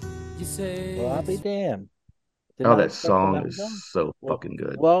 Well, I'll be damned. Oh, that song is so fucking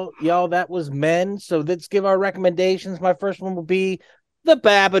good. Well, y'all, that was Men. So let's give our recommendations. My first one will be The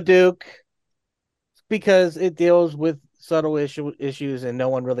Babadook, because it deals with subtle issues and no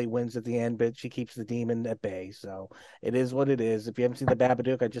one really wins at the end, but she keeps the demon at bay. So it is what it is. If you haven't seen The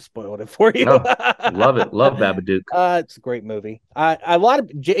Babadook, I just spoiled it for you. No, love it. Love Babadook. It's a great movie. A lot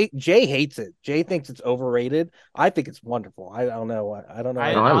of Jay hates it. Jay thinks it's overrated. I think it's wonderful. I don't know. I don't know.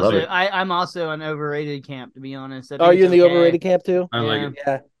 I love it. I'm also an overrated camp, to be honest. Are you in the overrated camp too? I like it.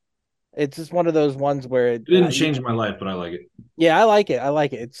 Yeah. It's just one of those ones where It didn't change my life, but I like it. Yeah, I like it.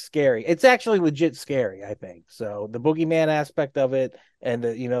 It's scary. It's actually legit scary, I think. So the boogeyman aspect of it, and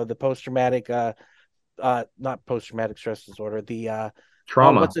the post-traumatic not post-traumatic stress disorder, the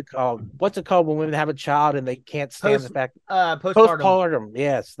trauma. What's it called when women have a child and they can't stand the fact postpartum.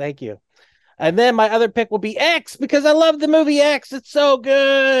 Yes, thank you. And then my other pick will be X, because I love the movie X. It's so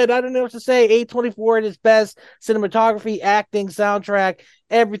good. I don't know what to say. A24 at its best. Cinematography, acting, soundtrack,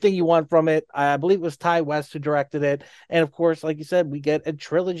 everything you want from it. I believe it was Ty West who directed it. And of course, like you said, we get a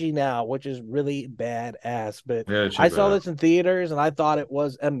trilogy now, which is really badass. But Yeah, I saw this in theaters and I thought it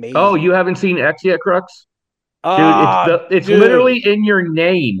was amazing. Oh, you haven't seen X yet, Crux? Dude, it's literally in your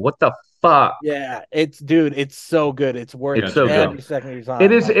name. What the fuck? Yeah, it's so good. It's worth It's so every good. second of your time.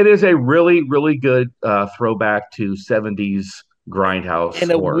 It is a really, really good throwback to 70s grindhouse In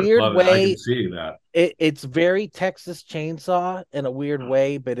a horror. weird way, I can see that. It's very Texas Chainsaw in a weird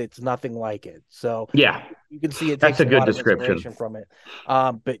way, but it's nothing like it. So Yeah. you can see it. That's takes a good lot of description. inspiration from it.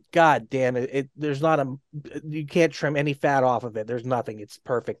 But god damn it, there's not you can't trim any fat off of it. There's nothing. It's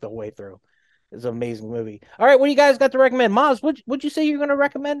perfect the way through. It's an amazing movie. All right, what do you guys got to recommend? Maz, what'd you say you were going to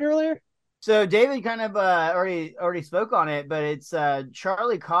recommend earlier? So David kind of already spoke on it, but it's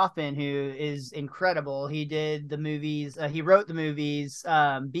Charlie Kaufman, who is incredible. He did the movies. He wrote the movies,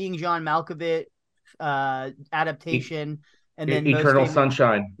 Being John Malkovich, adaptation, and then Eternal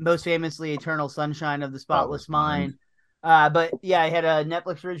Sunshine. Most famously, Eternal Sunshine of the Spotless Mind. But yeah, he had a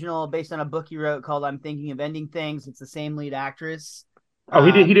Netflix original based on a book he wrote called I'm Thinking of Ending Things. It's the same lead actress. Oh,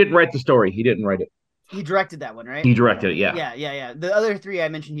 he didn't write the story. He didn't write it. He directed that one, right? He directed it, yeah. Yeah. The other three I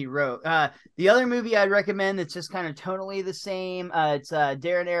mentioned he wrote. The other movie I'd recommend that's just kind of tonally the same. It's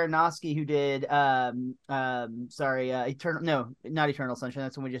Darren Aronofsky who did not Eternal Sunshine.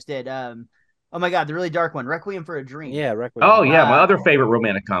 That's the one we just did. Oh my God, the really dark one, Requiem for a Dream. Yeah, Requiem. Oh yeah, my other favorite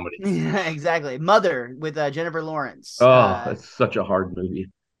romantic comedy. Yeah, exactly. Mother with Jennifer Lawrence. Oh, that's such a hard movie.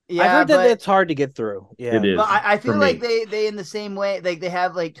 Yeah, I heard that it's hard to get through. Yeah, it is. But I feel like they in the same way, like they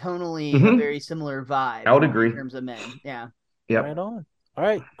have like tonally a very similar vibe. I would agree in terms of men. Yeah. Yeah. Right on. All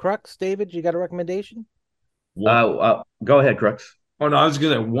right, Crux, David, you got a recommendation? Go ahead, Crux. Oh no, I was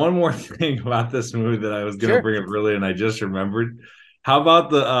gonna one more thing about this movie that I was gonna bring up earlier, and I just remembered. How about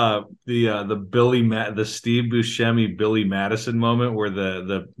the Steve Buscemi Billy Madison moment where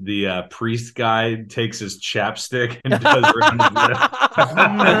the priest guy takes his chapstick and does he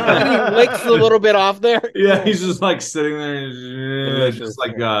licks a little bit off there. Yeah, he's just like sitting there, just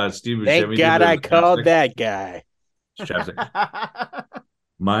like Steve Buscemi. Thank God I called that guy.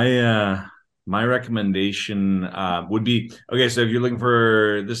 My recommendation would be, okay, so if you're looking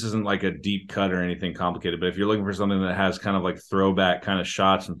for, this isn't like a deep cut or anything complicated, but if you're looking for something that has kind of like throwback kind of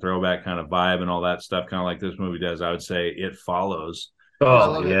shots and throwback kind of vibe and all that stuff, kind of like this movie does, I would say It Follows.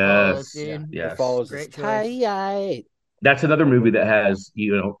 Oh, yes. Yes. It Follows. That's another movie that has,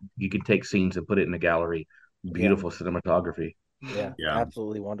 you can take scenes and put it in a gallery. Beautiful cinematography. Yeah,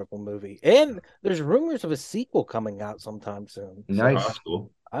 absolutely wonderful movie. And there's rumors of a sequel coming out sometime soon. Nice. So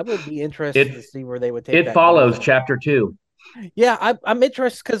cool. I would be interested to see where they would take It that. Follows Chapter 2. Yeah, I'm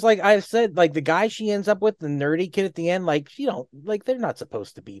interested because, like I said, like the guy she ends up with, the nerdy kid at the end, like they're not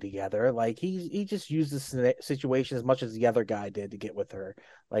supposed to be together. Like he just used the situation as much as the other guy did to get with her.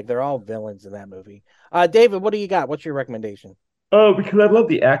 Like they're all villains in that movie. David, what do you got? What's your recommendation? Oh, because I love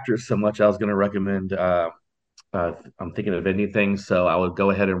the actress so much, I was going to recommend. I'm thinking of anything, so I would go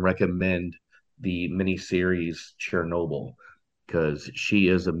ahead and recommend the miniseries Chernobyl because she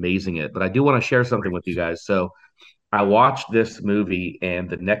is amazing at it. But I do want to share something with you guys. So I watched this movie, and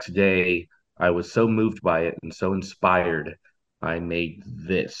the next day I was so moved by it and so inspired, I made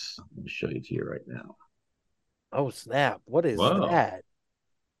this. Let me show it to you right now. Oh, snap. What is that?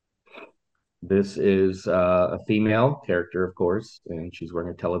 This is a female character, of course, and she's wearing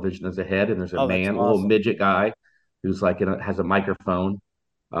a television as a head, and there's a man, a little midget guy, who's like has a microphone,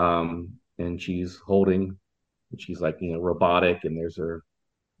 and she's like robotic, and there's her,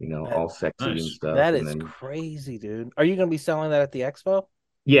 all sexy and stuff. That is crazy, dude. Are you going to be selling that at the expo?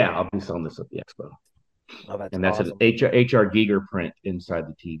 Yeah, I'll be selling this at the expo. Oh, that's and that's awesome. an H.R. Giger print inside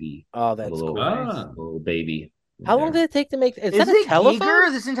the TV. Oh, that's cool. Little baby. How long did it take to make? Is that it a telephone?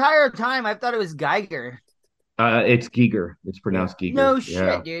 Giger? This entire time, I thought it was Geiger. It's Giger. It's pronounced Giger. No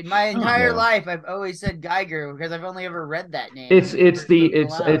shit, dude. My entire life, I've always said Geiger because I've only ever read that name. It's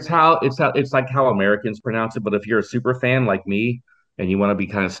like how Americans pronounce it. But if you're a super fan like me and you want to be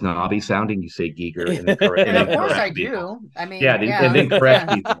kind of snobby sounding, you say Giger. And of course I do. I mean, and then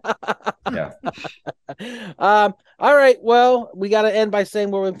correct people. Yeah. All right. Well, we got to end by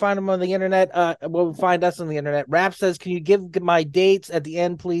saying where we can find them on the internet. Where we find us on the internet. Rap says, "Can you give my dates at the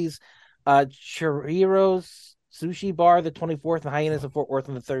end, please?" Churritos Sushi Bar, the 24th, and Hyenas in Fort Worth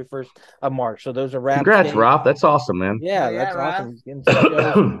on the 31st of March. So those are Rap. Congrats, Rob. That's awesome, man. Yeah, that's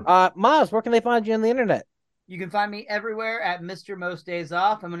awesome. Maz, where can they find you on the internet? You can find me everywhere at Mr. Most Days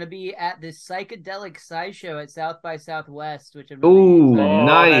Off. I'm going to be at this psychedelic SciShow at South by Southwest, which I'm really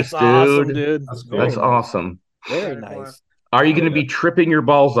nice, dude. Awesome, dude. That's awesome. Very nice. Are you going to be tripping your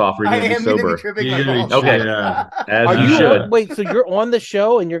balls off, or are you going to be sober? Tripping my balls okay, as you should. Wait, so you're on the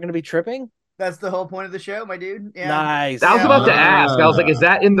show and you're going to be tripping? That's the whole point of the show, my dude. Yeah. Nice. I was about to ask. I was like, is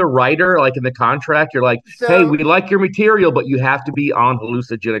that in the writer, like in the contract? You're like, hey, we like your material, but you have to be on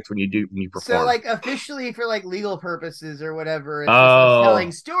hallucinogenics when you perform. So, like, officially for like legal purposes or whatever, it's just like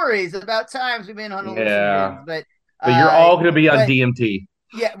telling stories about times we've been on hallucinogens. But you're all going to be on DMT.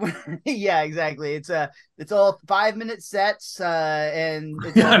 Yeah, yeah, exactly. It's all 5-minute sets, and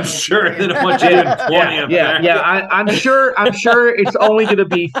I'm sure they don't want you doing 20 I'm sure it's only going to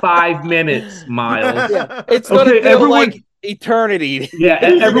be 5 minutes, Miles. Yeah. It's going to feel like eternity. Yeah,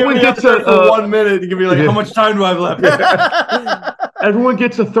 everyone gets for 1 minute. You can be like, how much time do I have left? Everyone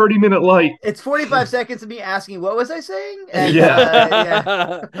gets a 30-minute light. It's 45 seconds of me asking, what was I saying? And,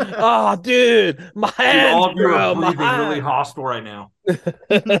 Yeah. Oh, dude, my hands, All of you bro, are my breathing really hands. hostile right now.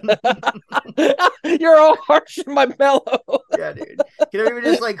 You're all harsh in my mellow. Yeah, dude. Can everyone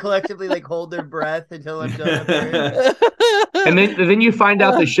just like collectively like hold their breath until I'm done up here? And then you find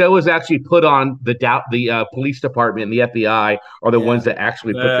out the show is actually put on the police department and the FBI are the ones that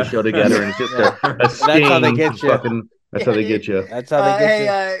actually put the show together, and it's just a sting. That's how they get you. That's how they get you. That's how they get you.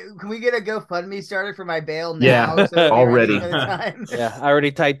 Hey, can we get a GoFundMe started for my bail now? Yeah, so we're already. ready for the time? Yeah, I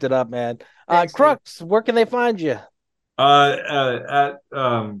already typed it up, man. Thanks, Crux, where can they find you? At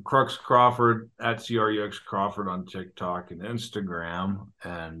Crux Crawford, at CRUX Crawford on TikTok and Instagram,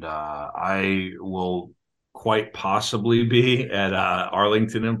 and I will quite possibly be at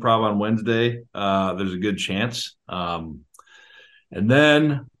Arlington Improv on Wednesday. There's a good chance. And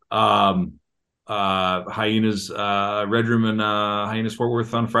then Hyenas Red Room and Hyenas Fort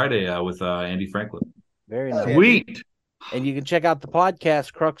Worth on Friday with Andy Franklin. Very nice. Sweet. And you can check out the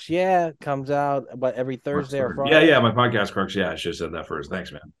podcast, Crux. Yeah, comes out every Thursday or Friday. Yeah, my podcast, Crux. Yeah, I should have said that first.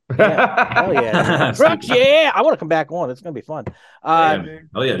 Thanks, man. Yeah. Oh yeah, Crux. Yeah, I want to come back on. It's gonna be fun.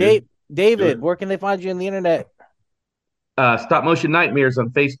 David, where can they find you on the internet? Stop Motion Nightmares on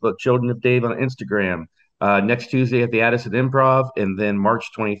Facebook, Children of Dave on Instagram. Next Tuesday at the Addison Improv, and then March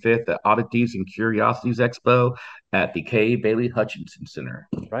 25th at Oddities and Curiosities Expo at the K. Bailey Hutchinson Center.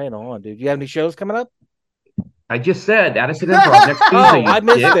 Right on, dude. You have any shows coming up? I just said Addison Improv next Tuesday. I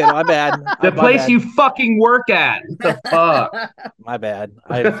missed it. My bad. The place you fucking work at. What the fuck? My bad.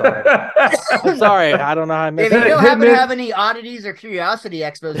 I'm sorry. I'm sorry. I don't know how I missed it. You it. don't happen to have any Oddities or Curiosity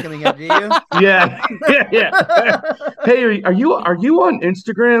Expos coming up, do you? Yeah. Hey, are you on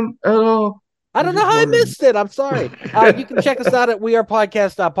Instagram at all? I don't know how I missed it. I'm sorry. You can check us out at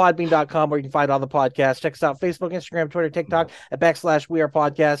wearepodcast.podbean.com, where you can find all the podcasts. Check us out Facebook, Instagram, Twitter, TikTok at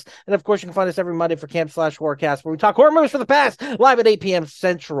 /wearepodcast. And of course, you can find us every Monday for Camp/Horrorcast, where we talk horror movies for the past, live at 8 p.m.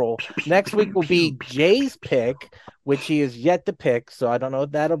 Central. Next week will be Jay's pick, which he is yet to pick, so I don't know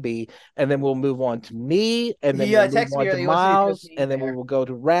what that'll be. And then we'll move on to me, and then we'll move on to Miles, and then we will go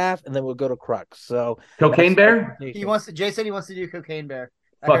to Raph, and then we'll go to Crux. So Cocaine Bear? Jay said he wants to do Cocaine Bear.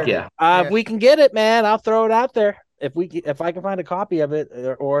 Fuck yeah. If we can get it, man, I'll throw it out there. If I can find a copy of it,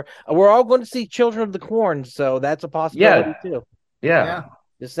 or we're all going to see Children of the Corn, so that's a possibility too. Yeah.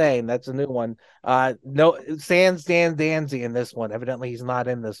 Just saying, that's a new one. No, Sans Dan Danzy in this one. Evidently, he's not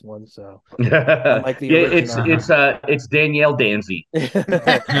in this one. So, like it's Danielle Danzy.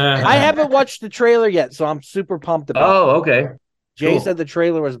 I haven't watched the trailer yet, so I'm super pumped about it. Oh, okay. Jay said the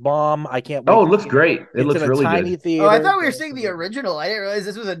trailer was bomb. I can't wait. Oh, it looks great. It looks really good. Theater. Oh, I thought we were seeing the original. I didn't realize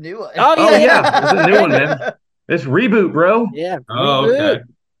this was a new one. Oh yeah. It's a new one, man. It's reboot, bro. Yeah. Okay.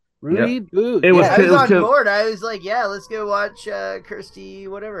 Reboot. It was on board. I was like, yeah, let's go watch Kirstie,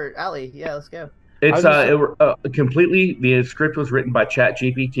 whatever, Alley. Yeah, let's go. It's completely. The script was written by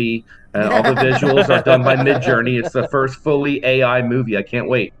ChatGPT, and all the visuals are done by Midjourney. It's the first fully AI movie. I can't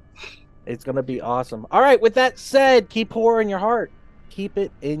wait. It's going to be awesome. All right. With that said, keep horror in your heart. Keep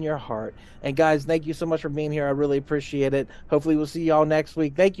it in your heart. And guys, thank you so much for being here. I really appreciate it. Hopefully we'll see y'all next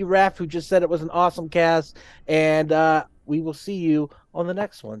week. Thank you, Raph, who just said it was an awesome cast. And we will see you on the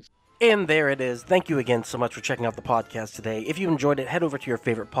next ones. And there it is. Thank you again so much for checking out the podcast today. If you enjoyed it, head over to your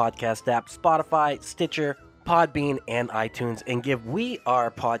favorite podcast app, Spotify, Stitcher, Podbean, and iTunes, and give We Are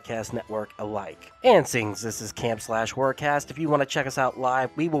Podcast Network a like. And since this is Camp/Horrorcast, if you want to check us out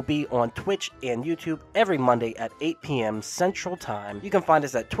live, we will be on Twitch and YouTube every Monday at 8 p.m. Central Time. You can find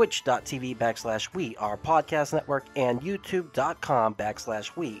us at twitch.tv/We Are Podcast Network and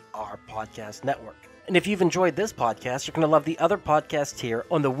youtube.com/We Are Podcast Network. And if you've enjoyed this podcast, you're going to love the other podcasts here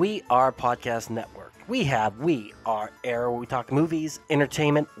on the We Are Podcast Network. We have We Are Air, where we talk movies,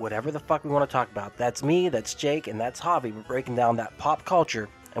 entertainment, whatever the fuck we want to talk about. That's me, that's Jake, and that's Javi. We're breaking down that pop culture,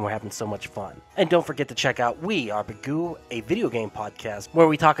 and we're having so much fun. And don't forget to check out We Are Bagoo, a video game podcast, where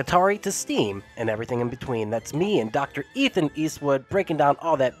we talk Atari to Steam and everything in between. That's me and Dr. Ethan Eastwood breaking down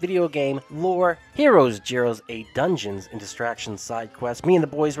all that video game lore, heroes, Gyros, a Dungeons and Distractions side quest. Me and the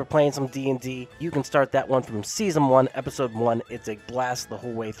boys were playing some D&D. You can start that one from Season 1, Episode 1. It's a blast the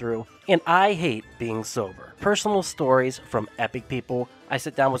whole way through. And I Hate Being Sober. Personal stories from epic people. I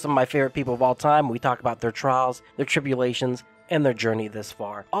sit down with some of my favorite people of all time. We talk about their trials, their tribulations, and their journey this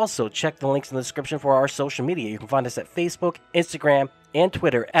far. Also, check the links in the description for our social media. You can find us at Facebook, Instagram, and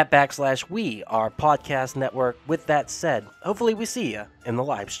Twitter at /We Are Podcast Network. With that said, hopefully we see you in the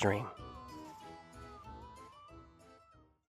live stream.